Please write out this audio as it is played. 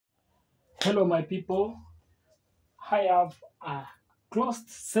Hello my people, I have a closed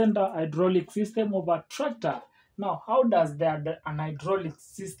center hydraulic system of a tractor. Now how does an hydraulic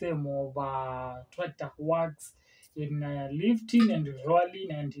system of a tractor works in lifting and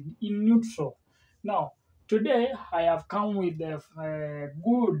rolling and in neutral? Now today I have come with a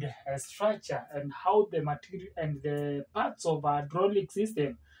good structure and how the material and the parts of a hydraulic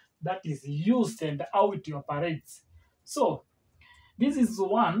system that is used and how it operates. So this is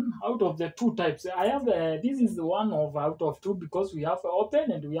one out of the two types. I have this is the one of out of two because we have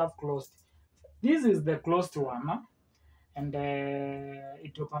open and we have closed. This is the closed one, and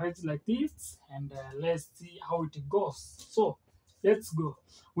it operates like this. And let's see how it goes. So let's go.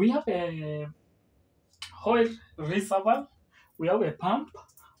 We have a oil reservoir. We have a pump.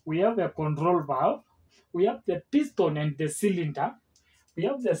 We have a control valve. We have the piston and the cylinder. We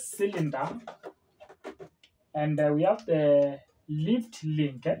have the cylinder and we have the lift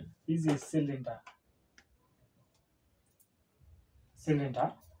link. This is cylinder.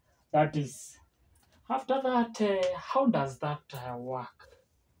 That is. After that, how does that work?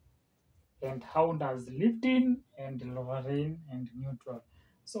 And how does lifting and lowering and neutral?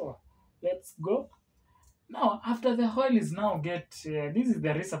 So let's go. Now after the oil is now this is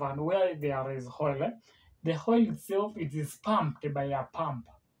the reservoir where there is oil. The oil itself, it is pumped by a pump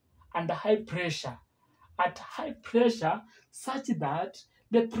under high pressure. At high pressure, such that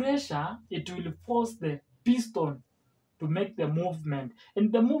the pressure, it will force the piston to make the movement.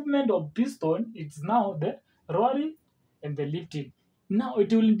 And the movement of piston, it's now the rolling and the lifting. Now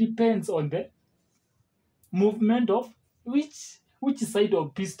it will depends on the movement of which side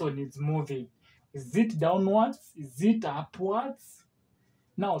of piston is moving. Is it downwards? Is it upwards?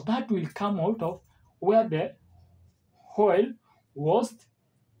 Now that will come out of where the oil was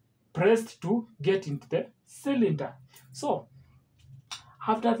pressed to get into the cylinder. So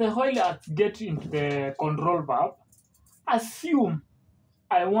after the oil has get into the control valve, assume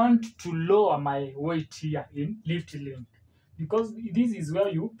I want to lower my weight here in lift link because this is where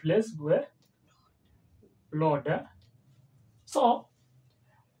you place the load. So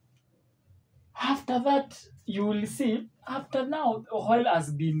after that, you will see after now the oil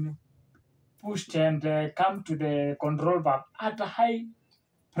has been pushed and come to the control valve at a high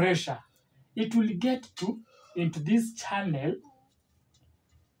pressure. It will get into this channel,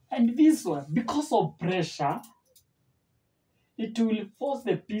 and this one, because of pressure, it will force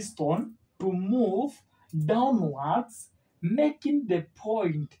the piston to move downwards, making the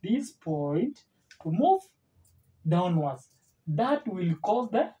point, this point, to move downwards. That will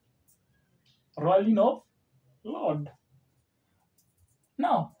cause the rolling of load.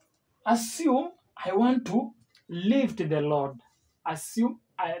 Now, assume I want to lift the load. Assume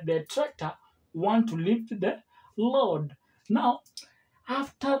the tractor want to lift the load. Now,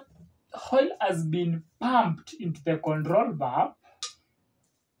 after oil has been pumped into the control valve,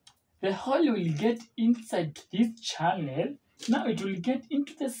 the oil will get inside this channel. Now it will get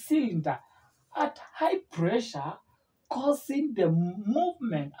into the cylinder at high pressure, causing the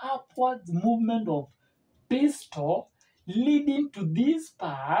movement, upwards movement of piston, leading to this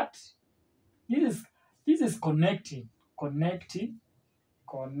part. This is connecting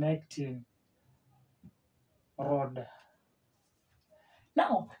rod.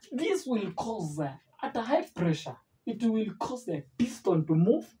 Now this will cause at a high pressure, it will cause the piston to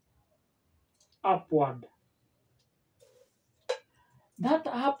move upward. That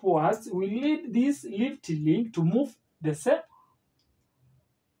upwards will lead this lift link to move the set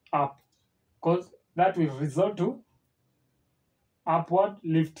up, because that will result to upward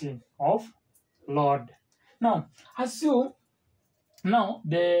lifting of load. Now assume now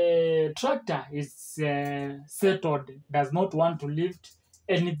the tractor is settled, does not want to lift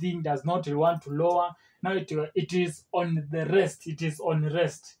anything, does not want to lower. Now it is on the rest, it is on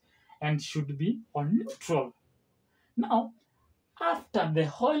rest and should be on neutral. Now after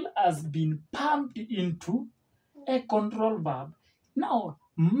the oil has been pumped into a control valve, now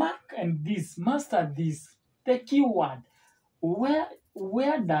mark and this, master this, the keyword.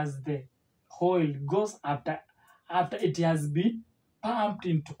 Where does the oil goes after it has been pumped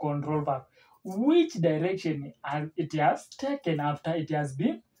into control valve? Which direction it has taken after it has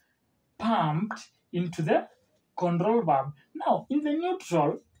been pumped into the control valve? Now in the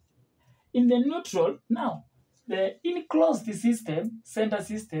neutral, now the enclosed system, center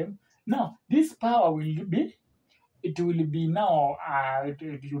system, now this power will be, it will be now,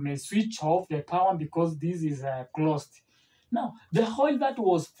 you may switch off the power because this is closed. Now the oil that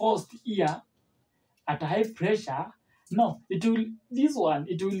was forced here at high pressure, now it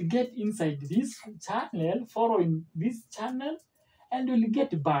will get inside this channel, following this channel, and will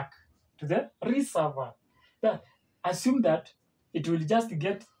get back to the reservoir. That assume that it will just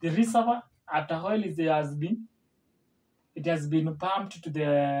get the reservoir after oil it has been pumped to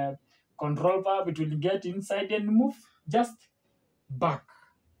the control valve. It will get inside and move just back.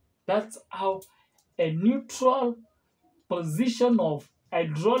 That's how a neutral position of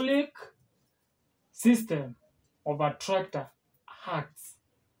hydraulic system of a tractor acts.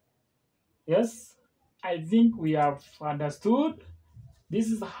 Yes, I think we have understood. This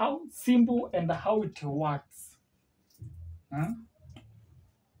is how simple and how it works. Hmm?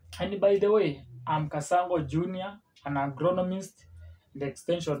 And by the way, I'm Kasango Jr., an agronomist and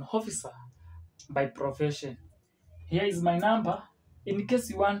extension officer by profession. Here is my number. In case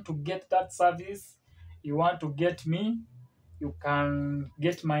you want to get that service, you want to get me, you can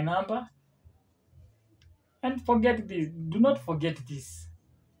get my number. And forget this, do not forget this,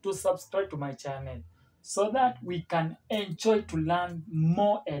 to subscribe to my channel so that we can enjoy to learn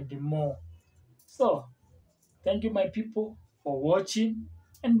more and more. So, thank you my people for watching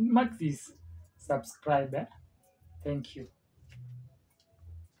and mark this subscribe. Thank you.